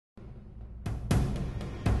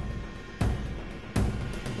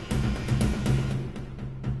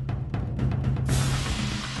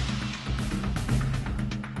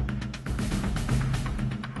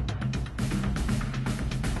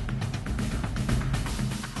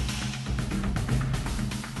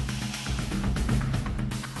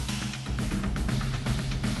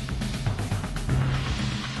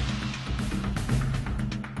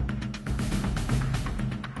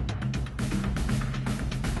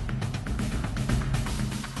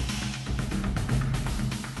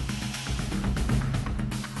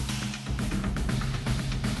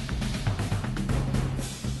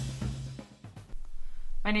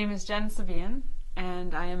My name is Jenn Sabean,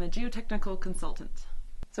 and I am a geotechnical consultant.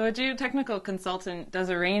 So a geotechnical consultant does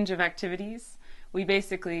a range of activities. We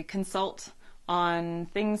basically consult on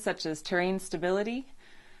things such as terrain stability,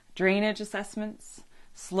 drainage assessments,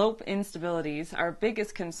 slope instabilities. Our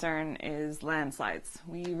biggest concern is landslides.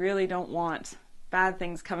 We really don't want bad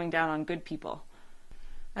things coming down on good people.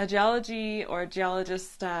 A geology or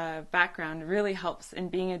geologist background really helps in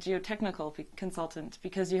being a geotechnical consultant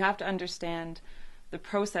because you have to understand the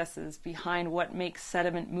processes behind what makes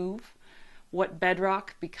sediment move, what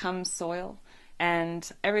bedrock becomes soil,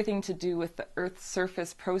 and everything to do with the Earth's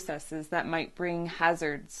surface processes that might bring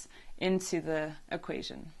hazards into the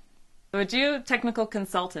equation. So a geotechnical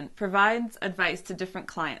consultant provides advice to different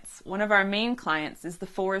clients. One of our main clients is the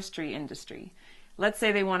forestry industry. Let's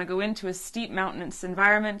say they want to go into a steep mountainous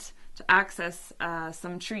environment to access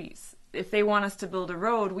some trees. If they want us to build a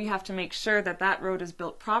road, we have to make sure that that road is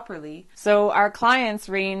built properly. So our clients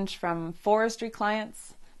range from forestry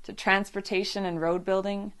clients to transportation and road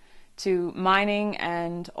building to mining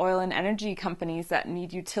and oil and energy companies that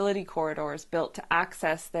need utility corridors built to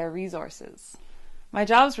access their resources. My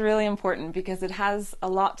job is really important because it has a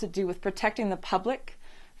lot to do with protecting the public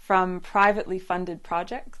from privately funded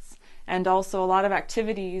projects, and also a lot of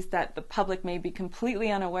activities that the public may be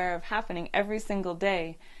completely unaware of happening every single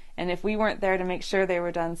day. And if we weren't there to make sure they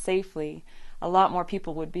were done safely, a lot more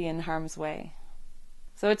people would be in harm's way.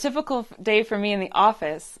 So a typical day for me in the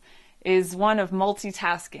office is one of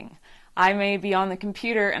multitasking. I may be on the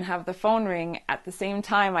computer and have the phone ring at the same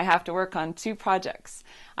time I have to work on two projects.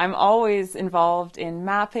 I'm always involved in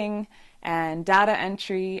mapping and data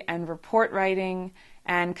entry and report writing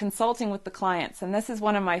and consulting with the clients. And this is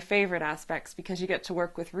one of my favorite aspects because you get to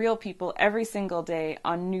work with real people every single day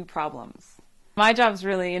on new problems. My job's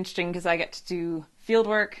really interesting because I get to do field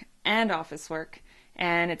work and office work,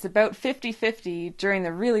 and it's about 50-50 during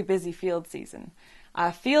the really busy field season.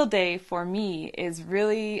 A field day for me is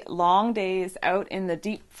really long days out in the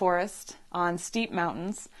deep forest on steep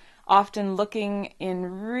mountains, often looking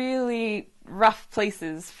in really rough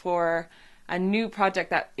places for a new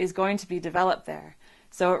project that is going to be developed there.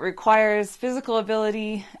 So it requires physical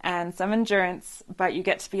ability and some endurance, but you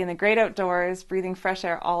get to be in the great outdoors, breathing fresh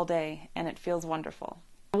air all day, and it feels wonderful.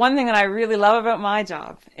 One thing that I really love about my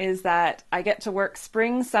job is that I get to work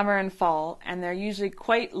spring, summer, and fall, and they're usually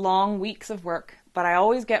quite long weeks of work, but I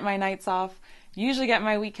always get my nights off, usually get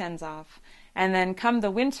my weekends off. And then come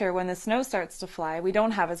the winter, when the snow starts to fly, we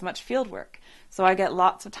don't have as much field work, so I get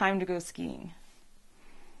lots of time to go skiing.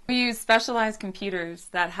 We use specialized computers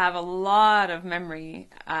that have a lot of memory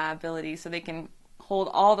ability, so they can hold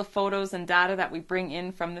all the photos and data that we bring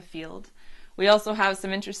in from the field. We also have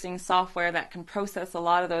some interesting software that can process a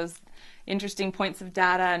lot of those interesting points of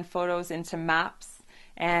data and photos into maps,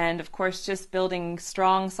 and of course just building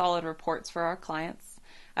strong, solid reports for our clients.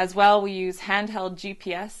 As well, we use handheld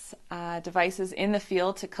GPS devices in the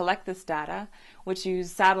field to collect this data, which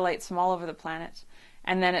use satellites from all over the planet.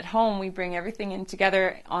 And then at home, we bring everything in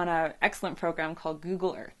together on an excellent program called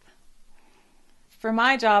Google Earth. For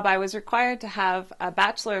my job, I was required to have a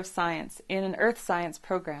Bachelor of Science in an Earth Science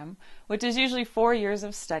program, which is usually 4 years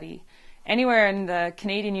of study. Anywhere in the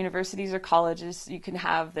Canadian universities or colleges, you can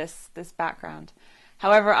have this background.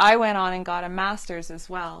 However, I went on and got a master's as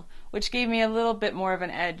well, which gave me a little bit more of an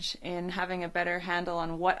edge in having a better handle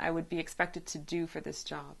on what I would be expected to do for this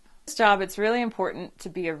job. This job, it's really important to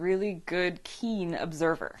be a really good, keen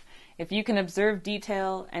observer. If you can observe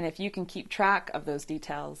detail and if you can keep track of those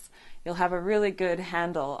details, you'll have a really good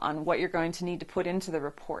handle on what you're going to need to put into the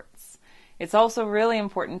reports. It's also really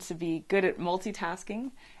important to be good at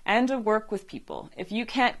multitasking and to work with people. If you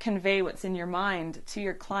can't convey what's in your mind to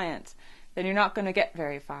your client, then you're not going to get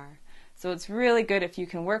very far. So it's really good if you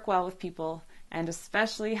can work well with people and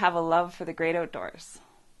especially have a love for the great outdoors.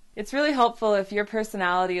 It's really helpful if your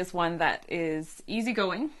personality is one that is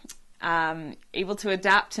easygoing, able to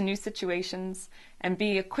adapt to new situations, and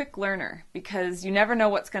be a quick learner, because you never know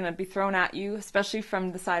what's going to be thrown at you, especially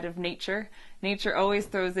from the side of nature. Nature always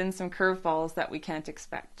throws in some curveballs that we can't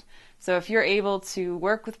expect. So if you're able to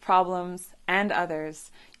work with problems and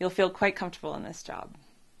others, you'll feel quite comfortable in this job.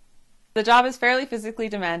 The job is fairly physically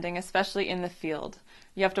demanding, especially in the field.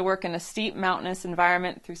 You have to work in a steep mountainous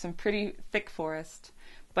environment through some pretty thick forest.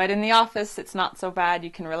 But in the office, it's not so bad. You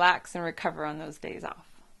can relax and recover on those days off.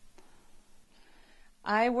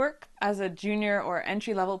 I work as a junior or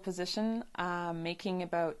entry-level position, making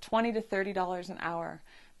about $20 to $30 an hour.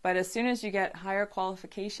 But as soon as you get higher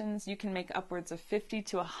qualifications, you can make upwards of $50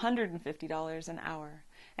 to $150 an hour.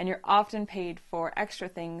 And you're often paid for extra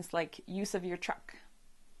things like use of your truck.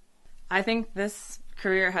 I think this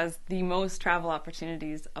career has the most travel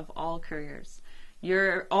opportunities of all careers.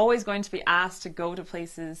 You're always going to be asked to go to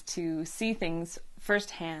places to see things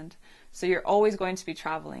firsthand. So you're always going to be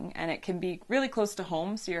traveling, and it can be really close to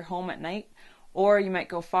home, so you're home at night, or you might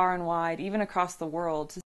go far and wide, even across the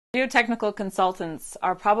world. Geotechnical consultants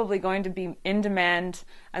are probably going to be in demand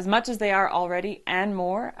as much as they are already and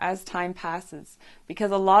more as time passes,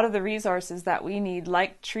 because a lot of the resources that we need,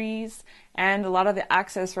 like trees and a lot of the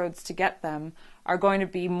access roads to get them, are going to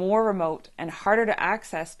be more remote and harder to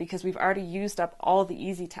access because we've already used up all the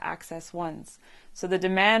easy to access ones. So the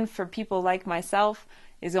demand for people like myself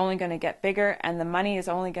is only going to get bigger, and the money is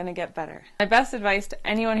only going to get better. My best advice to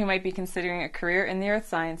anyone who might be considering a career in the earth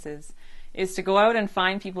sciences is to go out and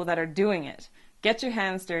find people that are doing it. Get your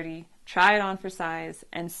hands dirty, try it on for size,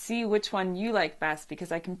 and see which one you like best,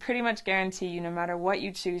 because I can pretty much guarantee you no matter what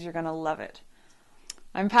you choose, you're going to love it.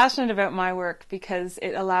 I'm passionate about my work because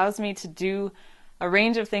it allows me to do a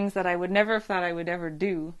range of things that I would never have thought I would ever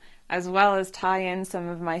do, as well as tie in some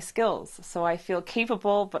of my skills, so I feel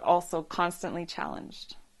capable but also constantly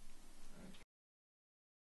challenged.